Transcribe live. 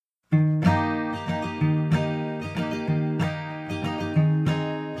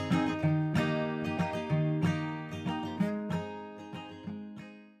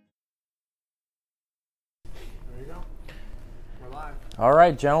All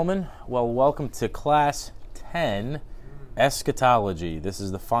right, gentlemen. Well, welcome to Class 10, Eschatology. This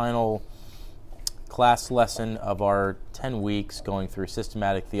is the final class lesson of our 10 weeks going through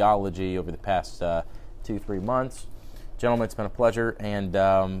systematic theology over the past 2-3 months. Gentlemen, it's been a pleasure, and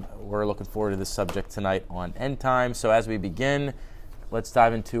we're looking forward to this subject tonight on end times. So as we begin, let's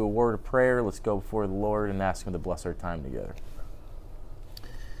dive into a word of prayer. Let's go before the Lord and ask Him to bless our time together.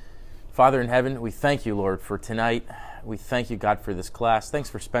 Father in heaven, we thank you, Lord, for tonight. We thank you, God, for this class. Thanks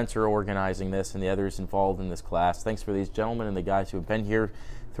for Spencer organizing this and the others involved in this class. Thanks for these gentlemen and the guys who have been here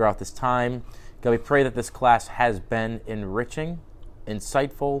throughout this time. God, we pray that this class has been enriching,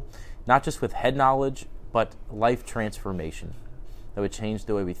 insightful, not just with head knowledge, but life transformation that would change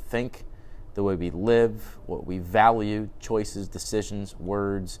the way we think, the way we live, what we value, choices, decisions,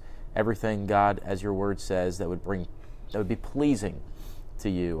 words, everything, God, as your word says, that would be pleasing to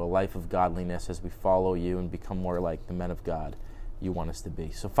you, a life of godliness as we follow you and become more like the men of God you want us to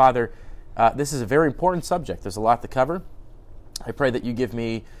be. So, Father, this is a very important subject. There's a lot to cover. I pray that you give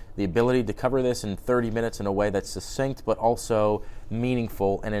me the ability to cover this in 30 minutes in a way that's succinct but also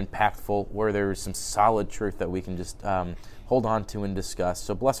meaningful and impactful, where there's some solid truth that we can just hold on to and discuss.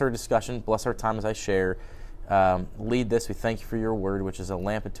 So bless our discussion, bless our time as I share. Lead this. We thank you for your word, which is a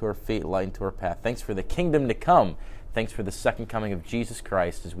lamp unto our feet, light unto our path. Thanks for the kingdom to come. Thanks for the second coming of Jesus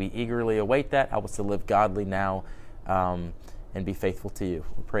Christ. As we eagerly await that, help us to live godly now and be faithful to you.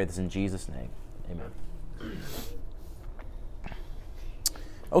 We pray this in Jesus' name. Amen.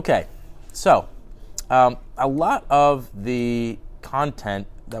 Okay, so a lot of the content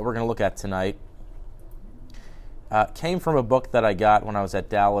that we're going to look at tonight came from a book that I got when I was at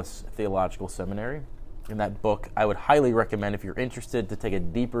Dallas Theological Seminary. In that book, I would highly recommend, if you're interested, to take a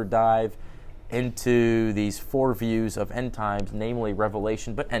deeper dive into these 4 views of end times, namely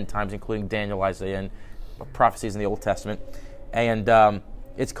Revelation, but end times, including Daniel, Isaiah, and prophecies in the Old Testament. And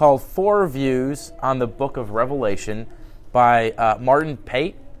it's called 4 Views on the Book of Revelation by Martin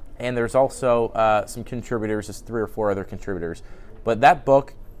Pate, and there's also some contributors, there's 3 or 4 other contributors. But that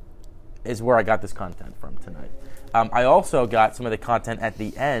book is where I got this content from tonight. I also got some of the content at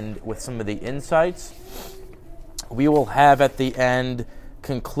the end with some of the insights. We will have at the end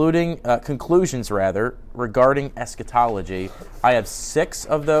conclusions regarding eschatology. I have 6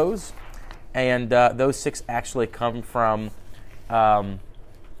 of those, and those 6 actually come from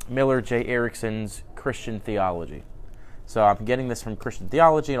Miller J. Erickson's Christian Theology. So I'm getting this from Christian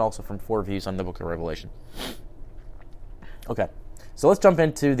Theology and also from 4 Views on the Book of Revelation. Okay, so let's jump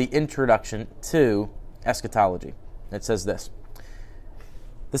into the introduction to eschatology. It says this: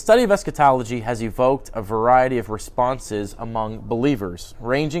 the study of eschatology has evoked a variety of responses among believers,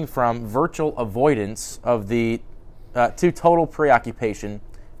 ranging from virtual avoidance of to total preoccupation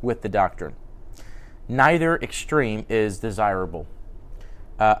with the doctrine. Neither extreme is desirable.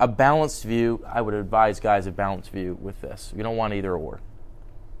 A balanced view, I would advise guys a balanced view with this. You don't want either or.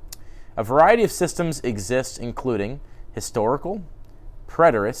 A variety of systems exist, including historical,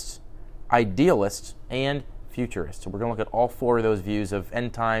 preterists, idealists, and futurists. So we're going to look at all 4 of those views of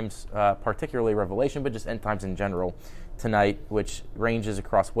end times, particularly Revelation, but just end times in general tonight, which ranges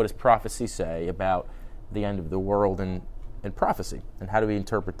across what does prophecy say about the end of the world and prophecy, and how do we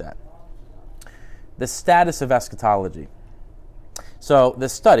interpret that. The status of eschatology. So the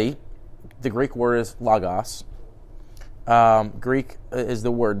study, the Greek word is logos. Greek is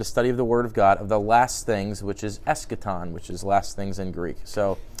the study of the Word of God, of the last things, which is eschaton, which is last things in Greek.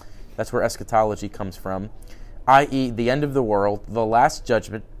 So that's where eschatology comes from, i.e. the end of the world, the last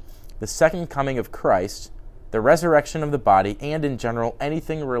judgment, the second coming of Christ, the resurrection of the body, and in general,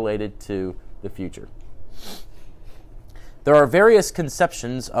 anything related to the future. There are various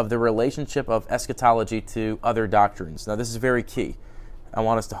conceptions of the relationship of eschatology to other doctrines. Now, this is very key. I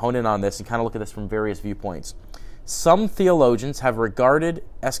want us to hone in on this and kind of look at this from various viewpoints. Some theologians have regarded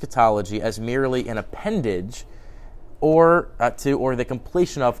eschatology as merely an appendage or the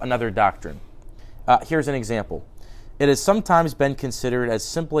completion of another doctrine. Here's an example. It has sometimes been considered as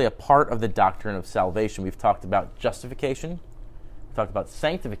simply a part of the doctrine of salvation. We've talked about justification, we talked about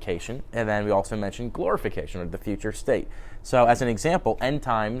sanctification, and then we also mentioned glorification, or the future state. So as an example, end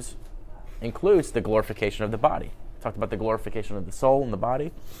times includes the glorification of the body. We talked about the glorification of the soul and the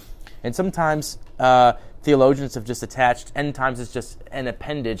body. And sometimes theologians have just attached end times as just an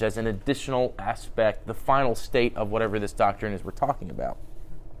appendage, as an additional aspect, the final state of whatever this doctrine is we're talking about.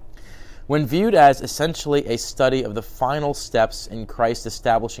 When viewed as essentially a study of the final steps in Christ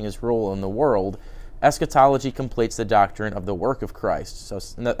establishing his rule in the world, eschatology completes the doctrine of the work of Christ. So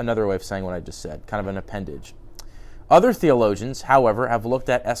another way of saying what I just said, kind of an appendage. Other theologians, however, have looked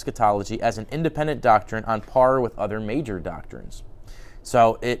at eschatology as an independent doctrine on par with other major doctrines.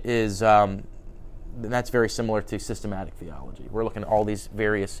 So it is, that's very similar to systematic theology. We're looking at all these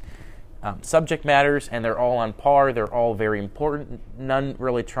various subject matters, and they're all on par. They're all very important. None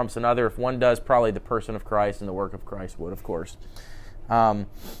really trumps another. If one does, probably the person of Christ and the work of Christ would, of course.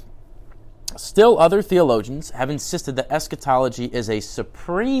 Still, other theologians have insisted that eschatology is a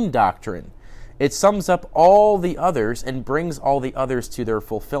supreme doctrine. It sums up all the others and brings all the others to their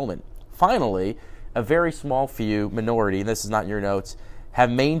fulfillment. Finally, a very small few, minority, and this is not in your notes, have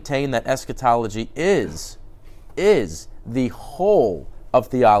maintained that eschatology is the whole of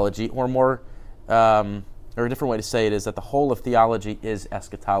theology, or more, or a different way to say it is that the whole of theology is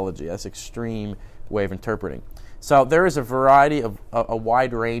eschatology. That's an extreme way of interpreting. So there is a variety of, a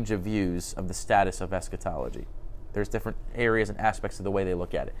wide range of views of the status of eschatology. There's different areas and aspects of the way they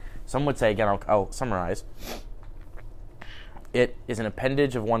look at it. Some would say, again, I'll summarize, it is an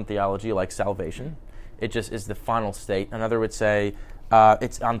appendage of one theology like salvation. It just is the final state. Another would say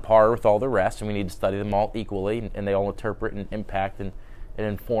it's on par with all the rest, and we need to study them all equally, and they all interpret and impact and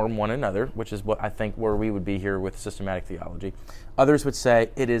inform one another, which is what I think where we would be here with systematic theology. Others would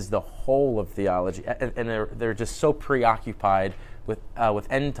say it is the whole of theology, and they're just so preoccupied with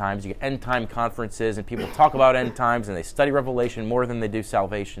end times. You get end time conferences, and people talk about end times, and they study Revelation more than they do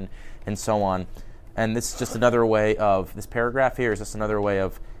salvation, and so on. And this is just another way of, this paragraph here is just another way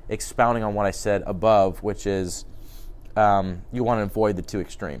of expounding on what I said above, which is you want to avoid the two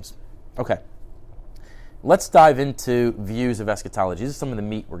extremes. Okay. Let's dive into views of eschatology. This is some of the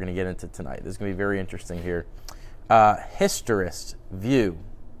meat we're going to get into tonight. This is going to be very interesting here. Historist view.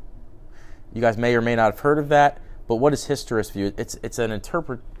 You guys may or may not have heard of that, but what is historist view? It's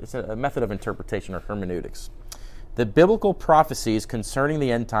a method of interpretation or hermeneutics. The biblical prophecies concerning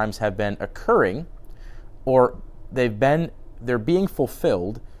the end times have been occurring, or they're being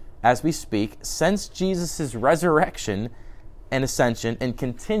fulfilled as we speak since Jesus' resurrection and ascension, and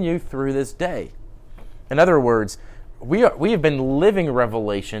continue through this day. In other words, we have been living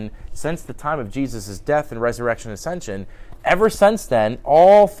Revelation since the time of Jesus' death and resurrection and ascension. Ever since then,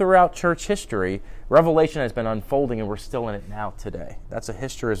 all throughout church history, Revelation has been unfolding, and we're still in it now today. That's a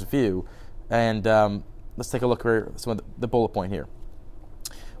historist view. And let's take a look at some of the bullet point here.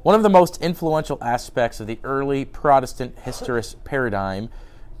 One of the most influential aspects of the early Protestant historist paradigm,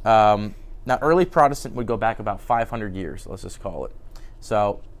 now early Protestant would go back about 500 years, let's just call it.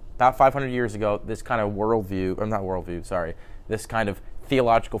 So about 500 years ago, this kind of this kind of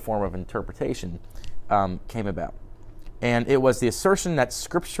theological form of interpretation came about. And it was the assertion that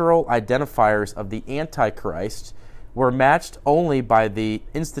scriptural identifiers of the Antichrist were matched only by the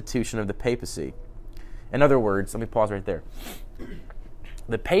institution of the papacy. In other words, let me pause right there.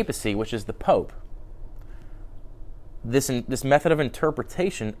 The papacy, which is the Pope, this method of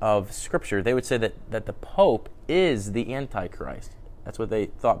interpretation of Scripture, they would say that the Pope is the Antichrist. That's what they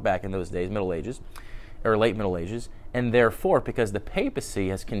thought back in those days, Middle Ages, or late Middle Ages. And therefore, because the papacy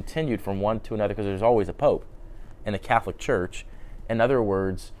has continued from one to another, because there's always a Pope in the Catholic Church, in other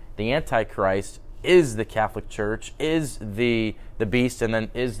words, the Antichrist is the Catholic Church, is the beast, and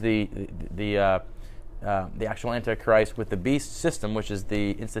then is the actual Antichrist with the beast system, which is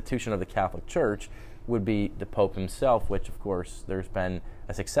the institution of the Catholic Church, would be the Pope himself, which, of course, there's been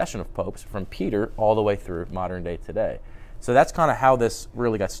a succession of popes from Peter all the way through modern day today. So that's kind of how this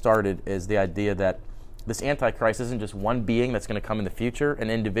really got started, is the idea that this Antichrist isn't just one being that's going to come in the future,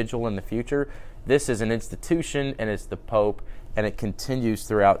 an individual in the future. This is an institution, and it's the Pope, and it continues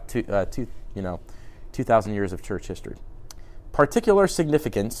throughout 2,000 years of church history. Particular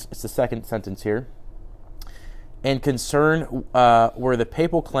significance, it's the second sentence here, and concern were the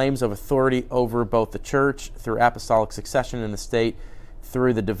papal claims of authority over both the church through apostolic succession and the state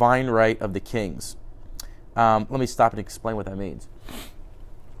through the divine right of the kings. Let me stop and explain what that means.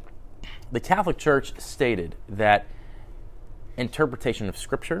 The Catholic Church stated that interpretation of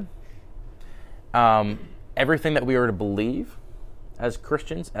Scripture, everything that we are to believe as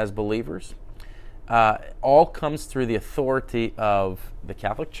Christians, as believers, all comes through the authority of the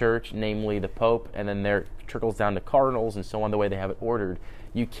Catholic Church, namely the Pope, and then there trickles down to cardinals and so on, the way they have it ordered.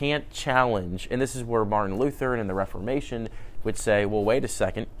 You can't challenge, and this is where Martin Luther and the Reformation would say, well, wait a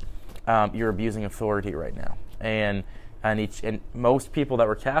second, you're abusing authority right now. And most people that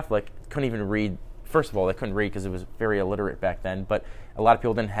were Catholic couldn't even read. First of all, they couldn't read because it was very illiterate back then, but a lot of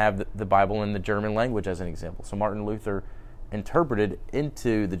people didn't have the Bible in the German language, as an example. So Martin Luther interpreted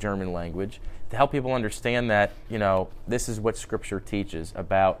into the German language to help people understand that, this is what Scripture teaches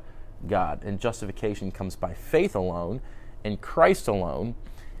about God. And justification comes by faith alone, in Christ alone,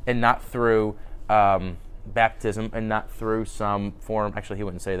 and not through baptism, and not through some form. Actually, he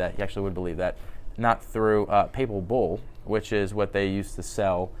wouldn't say that. He actually would believe that. not through papal bull, which is what they used to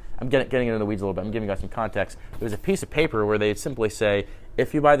sell. I'm getting into the weeds a little bit. I'm giving you guys some context. It was a piece of paper where they'd simply say,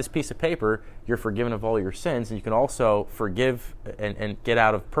 if you buy this piece of paper, you're forgiven of all your sins, and you can also forgive and get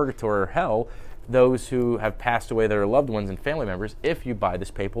out of purgatory or hell those who have passed away, their loved ones and family members, if you buy this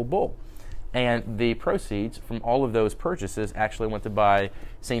papal bull. And the proceeds from all of those purchases actually went to buy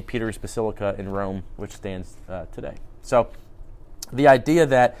St. Peter's Basilica in Rome, which stands today. So the idea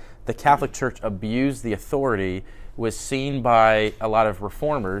that the Catholic Church abused the authority was seen by a lot of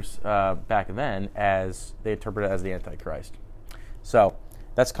reformers back then as they interpreted it as the Antichrist. So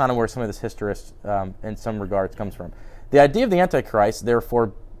that's kind of where some of this historist, in some regards, comes from. The idea of the Antichrist,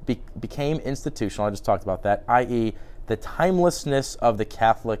 therefore, became institutional. I just talked about that, i.e., the timelessness of the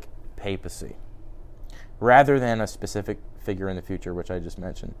Catholic papacy, rather than a specific figure in the future, which I just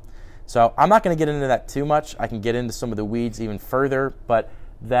mentioned. So I'm not going to get into that too much. I can get into some of the weeds even further, but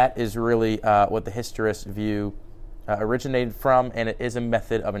that is really what the historist view originated from, and it is a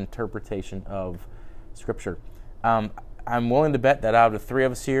method of interpretation of Scripture. I'm willing to bet that out of the three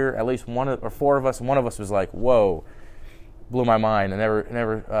of us here, at least four of us, one of us was like, whoa, blew my mind. I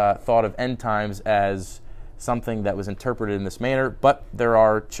never thought of end times as something that was interpreted in this manner, but there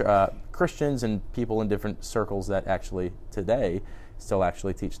are Christians and people in different circles that actually today still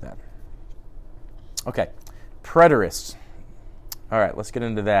actually teach that. Okay, preterists. All right, let's get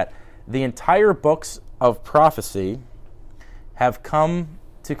into that. The entire books of prophecy have come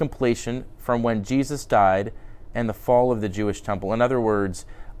to completion from when Jesus died and the fall of the Jewish temple. In other words,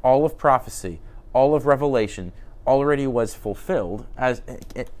 all of prophecy, all of Revelation already was fulfilled. As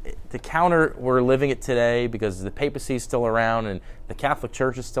to counter, we're living it today because the papacy is still around and the Catholic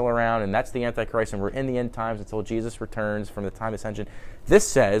Church is still around, and that's the Antichrist, and we're in the end times until Jesus returns from the time of ascension. This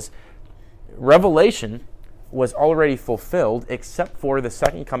says Revelation was already fulfilled except for the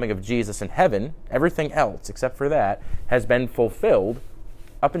second coming of Jesus in heaven. Everything else, except for that, has been fulfilled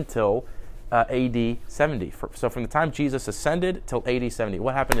up until AD 70. So from the time Jesus ascended till AD 70.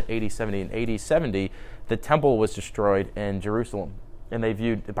 What happened in AD 70? In AD 70, the temple was destroyed in Jerusalem, and they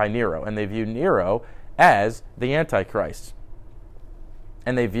viewed by Nero, and they viewed Nero as the Antichrist.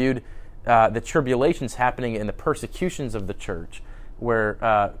 And they viewed the tribulations happening in the persecutions of the church,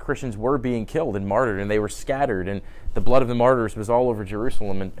 where Christians were being killed and martyred, and they were scattered, and the blood of the martyrs was all over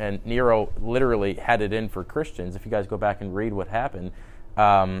Jerusalem, and Nero literally had it in for Christians. If you guys go back and read what happened,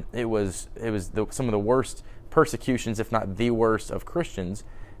 it was some of the worst persecutions, if not the worst, of Christians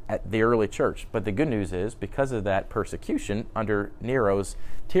at the early church. But the good news is, because of that persecution under Nero's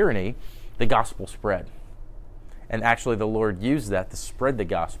tyranny, the gospel spread. And actually the Lord used that to spread the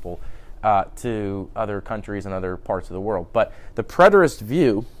gospel to other countries and other parts of the world. But the preterist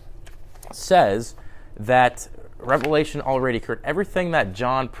view says that Revelation already occurred. Everything that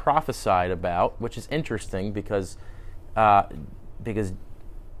John prophesied about, which is interesting because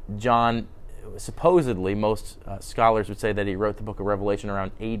John, supposedly, most scholars would say that he wrote the book of Revelation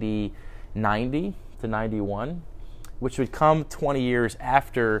around AD 90 to 91, which would come 20 years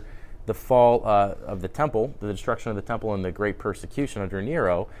after the fall of the temple, the destruction of the temple and the great persecution under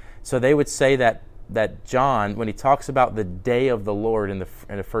Nero. So they would say that John, when he talks about the day of the Lord in the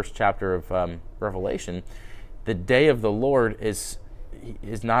first chapter of Revelation, the day of the Lord is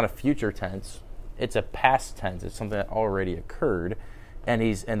not a future tense. It's a past tense. It's something that already occurred. And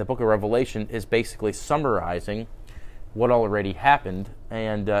the book of Revelation is basically summarizing what already happened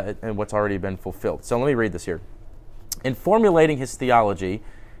and what's already been fulfilled. So let me read this here. In formulating his theology,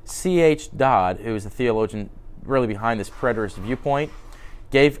 C.H. Dodd, who is the theologian really behind this preterist viewpoint,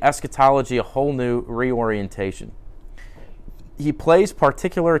 gave eschatology a whole new reorientation. He pays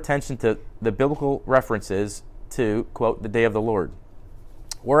particular attention to the biblical references to, quote, the day of the Lord.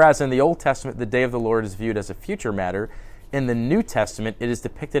 Whereas in the Old Testament, the day of the Lord is viewed as a future matter, in the New Testament, it is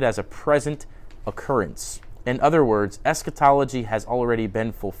depicted as a present occurrence. In other words, eschatology has already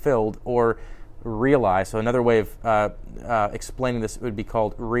been fulfilled or realized. So another way of explaining this would be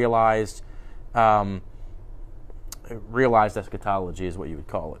called realized eschatology is what you would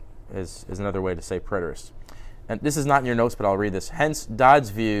call it, is another way to say preterist. And this is not in your notes, but I'll read this. Hence,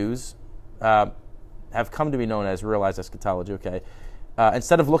 Dodd's views have come to be known as realized eschatology. Okay.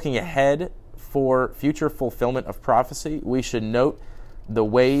 Instead of looking ahead for future fulfillment of prophecy, we should note the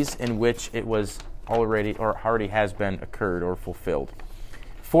ways in which it was already has been occurred or fulfilled.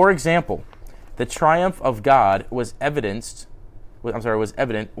 For example, the triumph of God was evident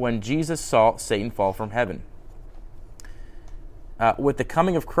when Jesus saw Satan fall from heaven. With the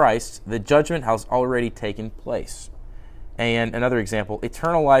coming of Christ, the judgment has already taken place. And another example,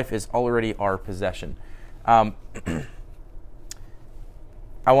 eternal life is already our possession.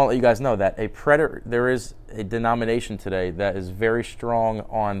 I want to let you guys know that there is a denomination today that is very strong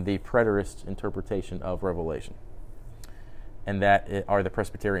on the preterist interpretation of Revelation, and that are the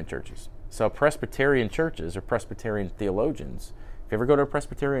Presbyterian churches. So Presbyterian churches or Presbyterian theologians, if you ever go to a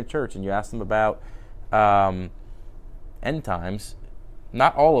Presbyterian church and you ask them about end times,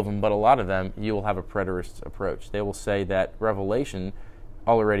 not all of them, but a lot of them, you will have a preterist approach. They will say that Revelation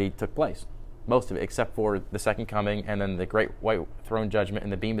already took place, most of it, except for the second coming and then the great white throne judgment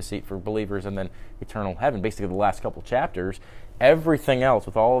and the bema seat for believers and then eternal heaven, basically the last couple chapters. Everything else,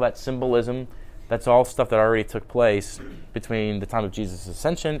 with all that symbolism, that's all stuff that already took place between the time of Jesus'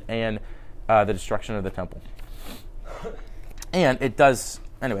 ascension and the destruction of the temple. And it does,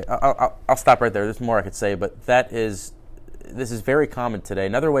 anyway, I'll stop right there. There's more I could say, but this is very common today.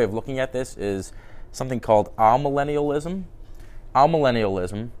 Another way of looking at this is something called amillennialism.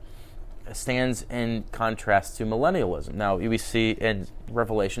 Amillennialism stands in contrast to millennialism. Now, we see in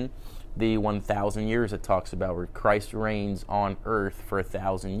Revelation the 1,000 years it talks about, where Christ reigns on earth for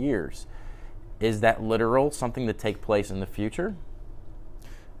 1,000 years. Is that literal, something to take place in the future?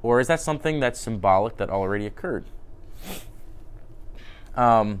 Or is that something that's symbolic that already occurred?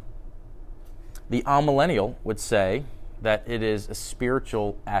 The amillennial would say that it is a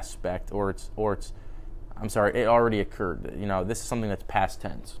spiritual aspect, it already occurred. This is something that's past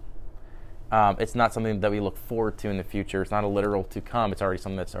tense. It's not something that we look forward to in the future. It's not a literal to come. It's already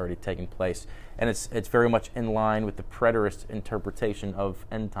something that's already taken place. And it's very much in line with the preterist interpretation of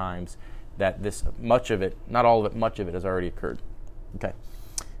end times, that much of it, not all of it, much of it has already occurred. Okay.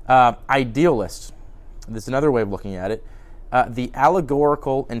 Idealists. This is another way of looking at it. The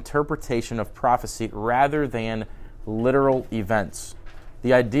allegorical interpretation of prophecy rather than literal events.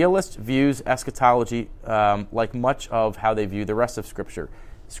 The idealist views eschatology like much of how they view the rest of Scripture.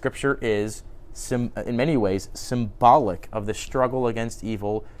 Scripture is, in many ways, symbolic of the struggle against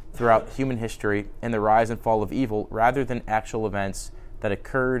evil throughout human history and the rise and fall of evil, rather than actual events that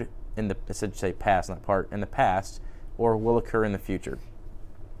occurred in the past, or will occur in the future.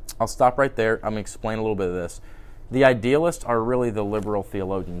 I'll stop right there. I'm going to explain a little bit of this. The idealists are really the liberal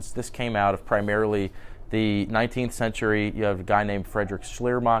theologians. This came out of primarily the 19th century. You have a guy named Friedrich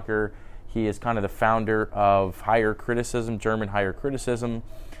Schleiermacher. He is kind of the founder of higher criticism, German higher criticism,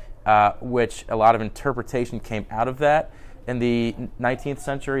 which a lot of interpretation came out of that in the 19th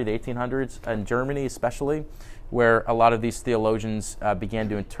century, the 1800s, in Germany especially, where a lot of these theologians began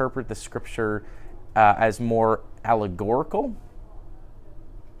to interpret the Scripture as more allegorical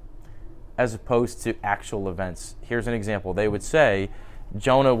as opposed to actual events. Here's an example. They would say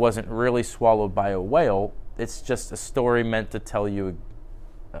Jonah wasn't really swallowed by a whale. It's just a story meant to tell you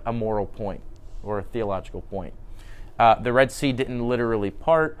a moral point or a theological point. The Red Sea didn't literally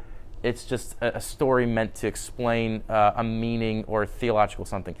part. It's just a story meant to explain a meaning or a theological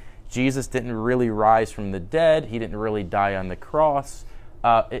something. Jesus didn't really rise from the dead. He didn't really die on the cross.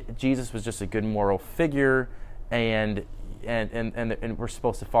 Jesus was just a good moral figure, and we're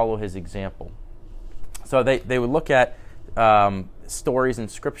supposed to follow his example. So they would look at stories in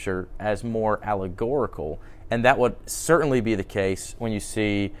Scripture as more allegorical, and that would certainly be the case when you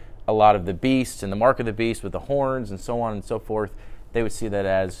see a lot of the beasts and the mark of the beast with the horns and so on and so forth. They would see that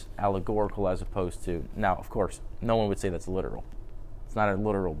as allegorical as opposed to, now, of course, no one would say that's literal. It's not a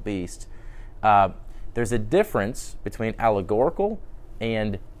literal beast. There's a difference between allegorical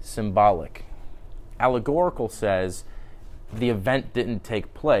and symbolic. Allegorical says the event didn't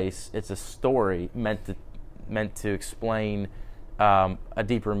take place. It's a story meant to explain a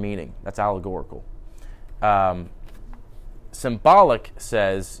deeper meaning. That's allegorical. Symbolic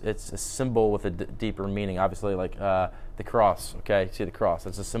says it's a symbol with a deeper meaning. Obviously, like the cross. Okay, see the cross.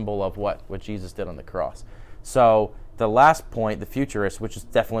 That's a symbol of what Jesus did on the cross. So the last point, the futurist, which is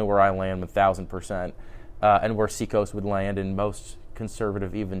definitely where I land 1,000%, and where Seacoast would land in most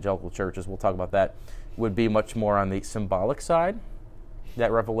conservative evangelical churches, we'll talk about that, would be much more on the symbolic side.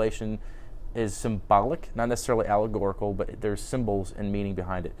 That Revelation is symbolic, not necessarily allegorical, but there's symbols and meaning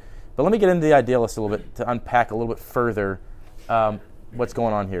behind it. But let me get into the idealist a little bit to unpack a little bit further what's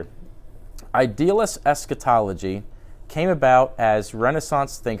going on here. Idealist eschatology came about as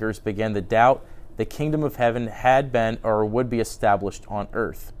Renaissance thinkers began to doubt the kingdom of heaven had been or would be established on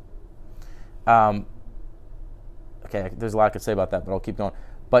earth. Okay, there's a lot I could say about that, but I'll keep going.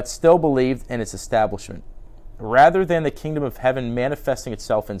 But still believed in its establishment. Rather than the kingdom of heaven manifesting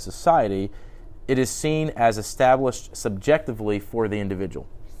itself in society, it is seen as established subjectively for the individual.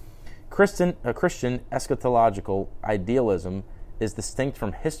 Christian eschatological idealism is distinct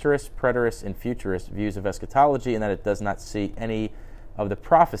from historist, preterist, and futurist views of eschatology in that it does not see any of the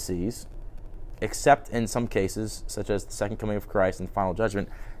prophecies except in some cases, such as the second coming of Christ and final judgment,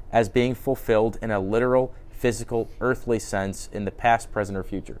 as being fulfilled in a literal, physical, earthly sense in the past, present, or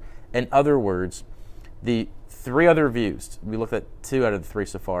future. In other words, the three other views, we looked at two out of the three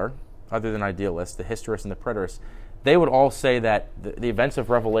so far, other than idealists, the historists and the preterists, they would all say that the events of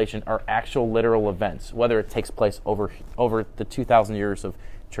Revelation are actual literal events, whether it takes place over the 2,000 years of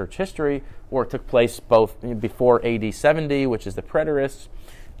church history, or it took place both before AD 70, which is the preterists,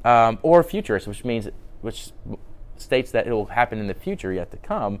 or futurists, which states that it will happen in the future yet to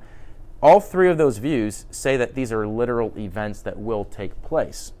come. All three of those views say that these are literal events that will take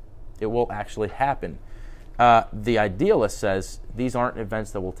place. It will actually happen. The idealist says these aren't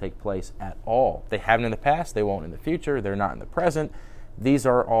events that will take place at all. They haven't in the past, they won't in the future, they're not in the present. These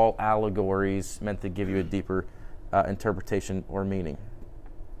are all allegories meant to give you a deeper interpretation or meaning.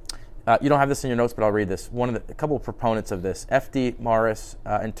 You don't have this in your notes, but I'll read this. A couple of proponents of this, F.D. Morris,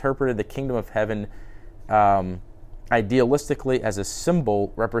 interpreted the kingdom of heaven idealistically as a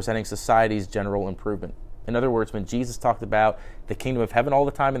symbol representing society's general improvement. In other words, when Jesus talked about the kingdom of heaven all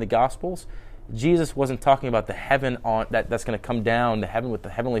the time in the Gospels, Jesus wasn't talking about the heaven that's going to come down, the heaven with the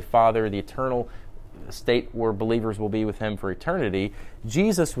Heavenly Father, the eternal state where believers will be with Him for eternity.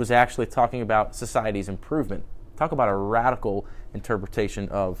 Jesus was actually talking about society's improvement. Talk about a radical interpretation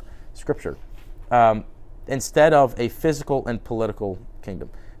of Scripture, instead of a physical and political kingdom.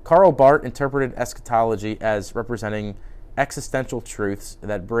 Karl Barth interpreted eschatology as representing existential truths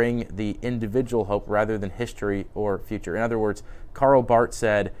that bring the individual hope rather than history or future. In other words, Karl Barth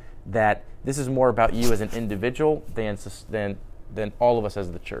said that this is more about you as an individual than all of us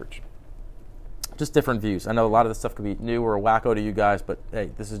as the church. Just different views. I know a lot of this stuff could be new or wacko to you guys, but hey,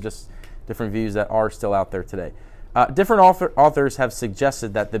 this is just different views that are still out there today. Different authors have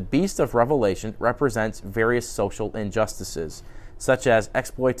suggested that the beast of Revelation represents various social injustices, such as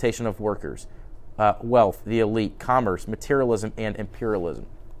exploitation of workers, wealth, the elite, commerce, materialism, and imperialism.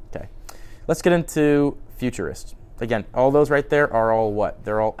 Okay, let's get into futurists. Again, all those right there are all what?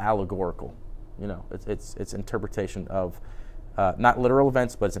 They're all allegorical. You know, it's interpretation of not literal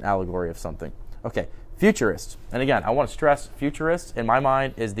events, but it's an allegory of something. Okay, futurists. And again, I want to stress, futurists, in my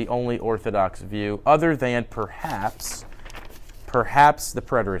mind, is the only orthodox view, other than perhaps the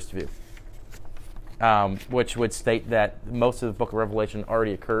preterist view, which would state that most of the book of Revelation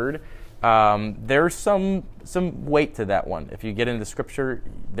already occurred. There's some weight to that one. If you get into Scripture,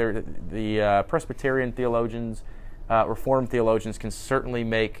 the Presbyterian theologians, Reformed theologians can certainly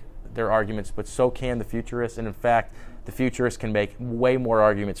make their arguments, but so can the futurists. And in fact, the futurists can make way more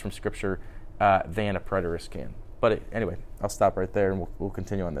arguments from Scripture than a preterist can. But anyway, I'll stop right there and we'll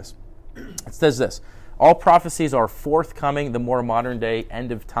continue on this. It says this: all prophecies are forthcoming, the more modern day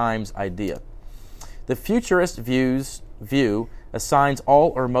end of times idea. The futurist view assigns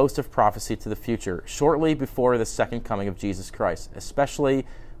all or most of prophecy to the future, shortly before the second coming of Jesus Christ, especially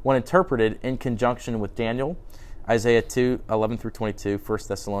when interpreted in conjunction with Daniel, Isaiah 2:11-22, 1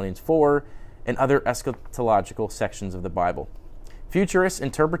 Thessalonians 4, and other eschatological sections of the Bible. Futurist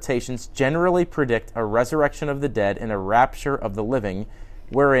interpretations generally predict a resurrection of the dead and a rapture of the living,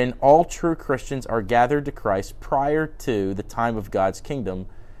 wherein all true Christians are gathered to Christ prior to the time of God's kingdom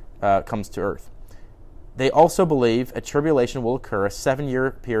comes to earth. They also believe a tribulation will occur, a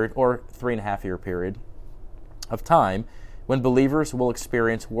 7-year period or 3.5-year period of time, when believers will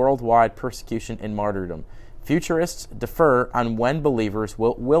experience worldwide persecution and martyrdom. Futurists differ on when believers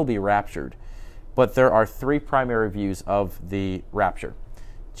will be raptured, but there are three primary views of the rapture.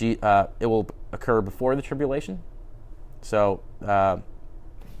 It will occur before the tribulation, so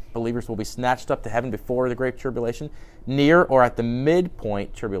believers will be snatched up to heaven before the great tribulation, near or at the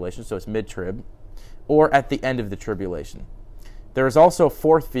midpoint tribulation, so it's mid-trib, or at the end of the tribulation. There is also a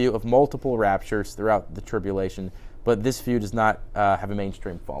fourth view of multiple raptures throughout the tribulation, but this view does not have a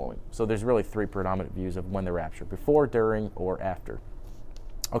mainstream following. So there's really three predominant views of when the rapture: before, during, or after.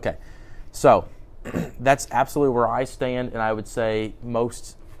 Okay, so that's absolutely where I stand, and I would say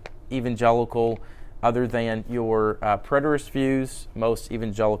most evangelical, other than your preterist views, most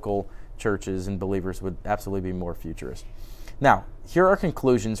evangelical churches and believers would absolutely be more futurist. Now, here are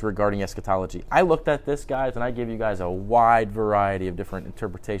conclusions regarding eschatology. I looked at this, guys, and I give you guys a wide variety of different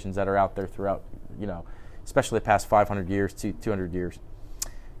interpretations that are out there throughout, especially the past 500 years to 200 years.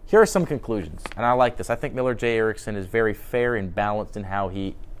 Here are some conclusions, and I like this. I think Millard J. Erickson is very fair and balanced in how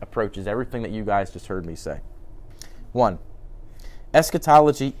he approaches everything that you guys just heard me say. 1.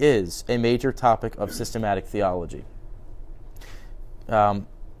 Eschatology is a major topic of systematic theology.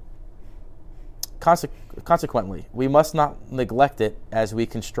 Consequently, we must not neglect it as we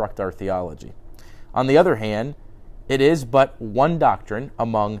construct our theology. On the other hand, it is but one doctrine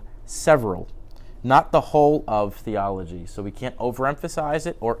among several, not the whole of theology. So we can't overemphasize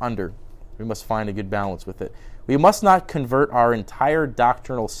it or under. We must find a good balance with it. We must not convert our entire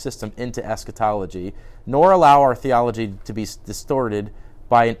doctrinal system into eschatology, nor allow our theology to be distorted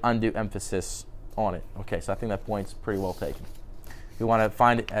by an undue emphasis on it. Okay, so I think that point's pretty well taken. We want to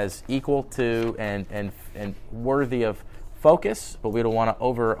find it as equal to and worthy of focus, but we don't want to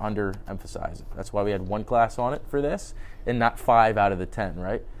over or under emphasize it. That's why we had one class on it for this and not 5 out of the 10,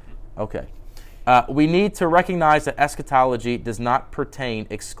 right? Okay. We need to recognize that eschatology does not pertain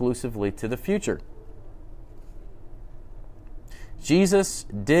exclusively to the future. Jesus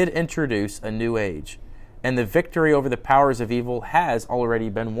did introduce a new age, and the victory over the powers of evil has already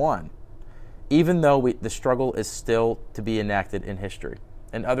been won, even though the struggle is still to be enacted in history.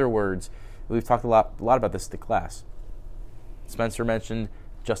 In other words, we've talked a lot about this in the class. Spencer mentioned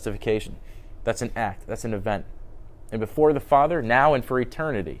justification. That's an act. That's an event. And before the Father, now and for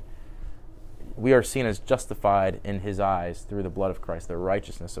eternity, we are seen as justified in His eyes through the blood of Christ. The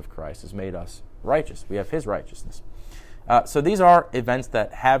righteousness of Christ has made us righteous. We have His righteousness. So these are events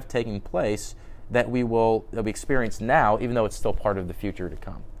that have taken place that we experience now, even though it's still part of the future to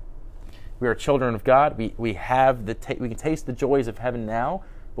come. We are children of God. We can taste the joys of heaven now,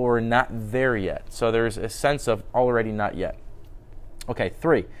 but we're not there yet. So there's a sense of already not yet. Okay,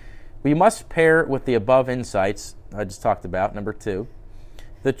 3. We must pair with the above insights I just talked about, number 2,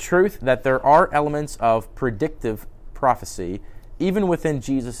 the truth that there are elements of predictive prophecy even within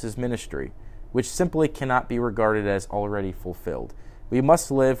Jesus' ministry, which simply cannot be regarded as already fulfilled. We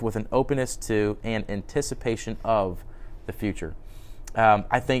must live with an openness to and anticipation of the future.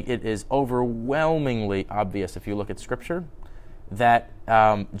 I think it is overwhelmingly obvious if you look at Scripture that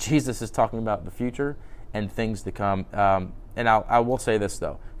Jesus is talking about the future and things to come. And I will say this,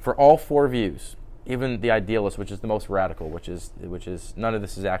 though. For all 4 views, even the idealist, which is the most radical, which is none of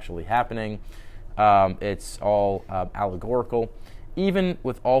this is actually happening, it's all allegorical. Even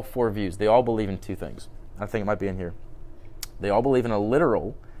with all 4 views, they all believe in 2 things. I think it might be in here. They all believe in a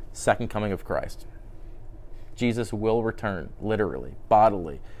literal second coming of Christ. Jesus will return, literally,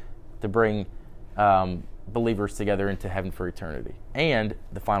 bodily, to bring believers together into heaven for eternity, and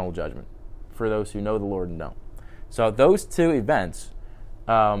the final judgment for those who know the Lord and don't. So those 2 events,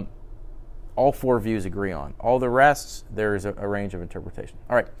 all 4 views agree on. All the rest, there is a range of interpretation.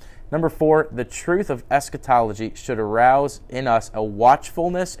 All right. Number 4, the truth of eschatology should arouse in us a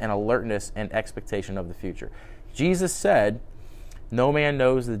watchfulness and alertness and expectation of the future. Jesus said, "No man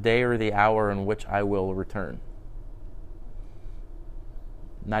knows the day or the hour in which I will return."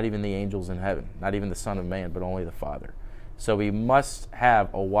 Not even the angels in heaven, not even the Son of Man, but only the Father. So we must have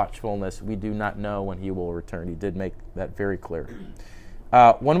a watchfulness. We do not know when He will return. He did make that very clear.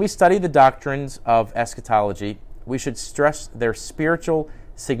 When we study the doctrines of eschatology, we should stress their spiritual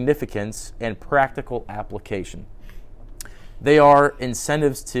significance and practical application. They are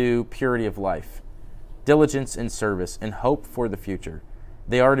incentives to purity of life, diligence in service, and hope for the future.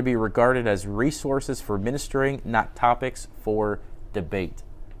 They are to be regarded as resources for ministering, not topics for debate.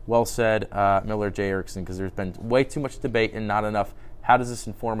 Well said, Miller J. Erickson, because there's been way too much debate and not enough. How does this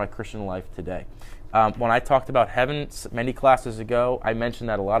inform my Christian life today? When I talked about heaven many classes ago, I mentioned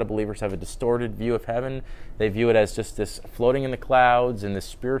that a lot of believers have a distorted view of heaven. They view it as just this floating in the clouds in this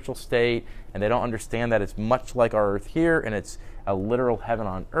spiritual state, and they don't understand that it's much like our earth here, and it's a literal heaven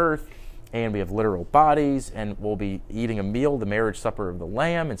on earth, and we have literal bodies, and we'll be eating a meal, the marriage supper of the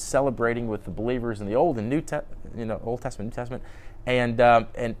Lamb, and celebrating with the believers in the Old and New Old Testament, New Testament,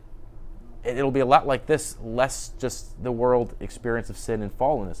 and it'll be a lot like this, less just the world experience of sin and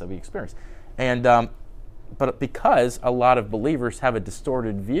fallenness that we experience. And but because a lot of believers have a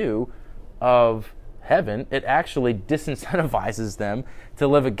distorted view of heaven, it actually disincentivizes them to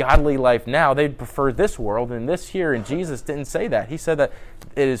live a godly life now. They'd prefer this world than this here, and Jesus didn't say that. He said that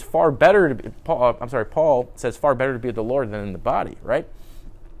it is far better to be, Paul says far better to be with the Lord than in the body, right?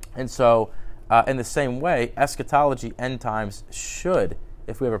 And so, in the same way, eschatology, end times, should,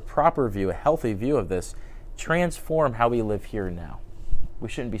 if we have a proper view, a healthy view of this, transform how we live here now. We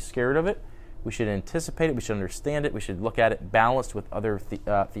shouldn't be scared of it. We should anticipate it. We should understand it. We should look at it balanced with other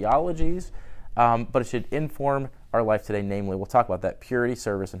theologies. But it should inform our life today, namely, we'll talk about that, purity,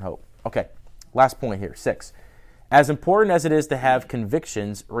 service, and hope. Okay, last point here, 6. As important as it is to have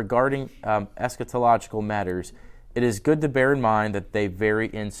convictions regarding eschatological matters, it is good to bear in mind that they vary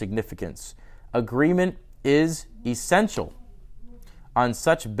in significance. Agreement is essential on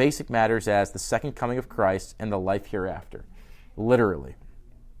such basic matters as the second coming of Christ and the life hereafter, literally.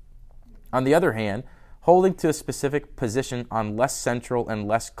 On the other hand, holding to a specific position on less central and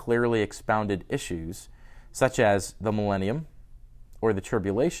less clearly expounded issues, such as the millennium or the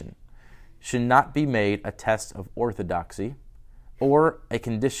tribulation, should not be made a test of orthodoxy or a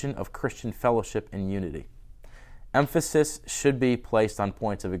condition of Christian fellowship and unity. Emphasis should be placed on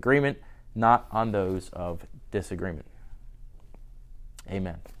points of agreement, not on those of disagreement.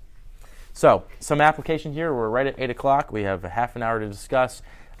 Amen. So, some application here. We're right at 8 o'clock. We have a half an hour to discuss.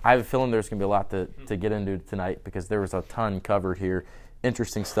 I have a feeling there's going to be a lot to get into tonight because there was a ton covered here.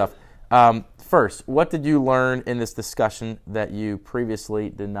 Interesting stuff. First, what did you learn in this discussion that you previously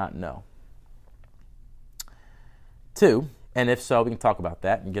did not know? 2, and if so, we can talk about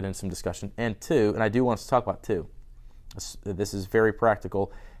that and get into some discussion. And 2, and I do want us to talk about 2. This is very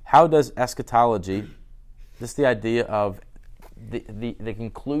practical. How does eschatology, this is the idea of the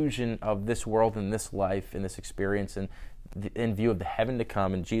conclusion of this world and this life and this experience and in view of the heaven to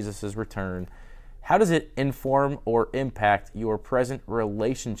come and Jesus' return, how does it inform or impact your present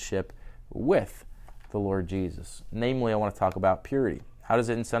relationship with the Lord Jesus? Namely, I want to talk about purity. How does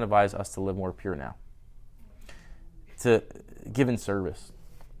it incentivize us to live more pure now? To give in service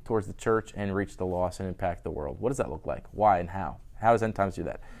towards the church and reach the lost and impact the world. What does that look like? Why and how? How does End Times do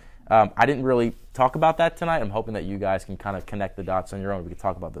that? I didn't really talk about that tonight. I'm hoping that you guys can kind of connect the dots on your own. We can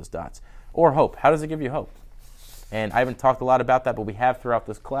talk about those dots. Or hope. How does it give you hope? And I haven't talked a lot about that, but we have throughout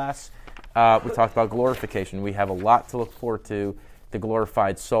this class. We talked about glorification. We have a lot to look forward to. The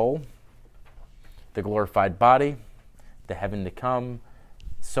glorified soul, the glorified body, the heaven to come.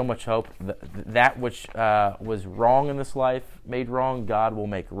 So much hope. That which was wrong in this life, made wrong, God will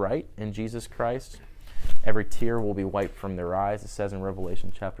make right in Jesus Christ. Every tear will be wiped from their eyes, it says in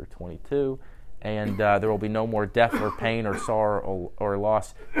Revelation chapter 22. And there will be no more death or pain or sorrow or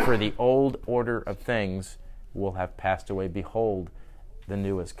loss, for the old order of things will have passed away. Behold, the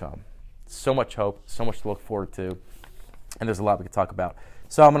new has come. So much hope, so much to look forward to, and there's a lot we could talk about.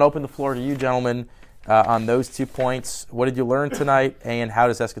 So I'm going to open the floor to you, gentlemen, on those 2 points. What did you learn tonight, and how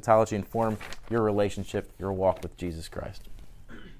does eschatology inform your relationship, your walk with Jesus Christ?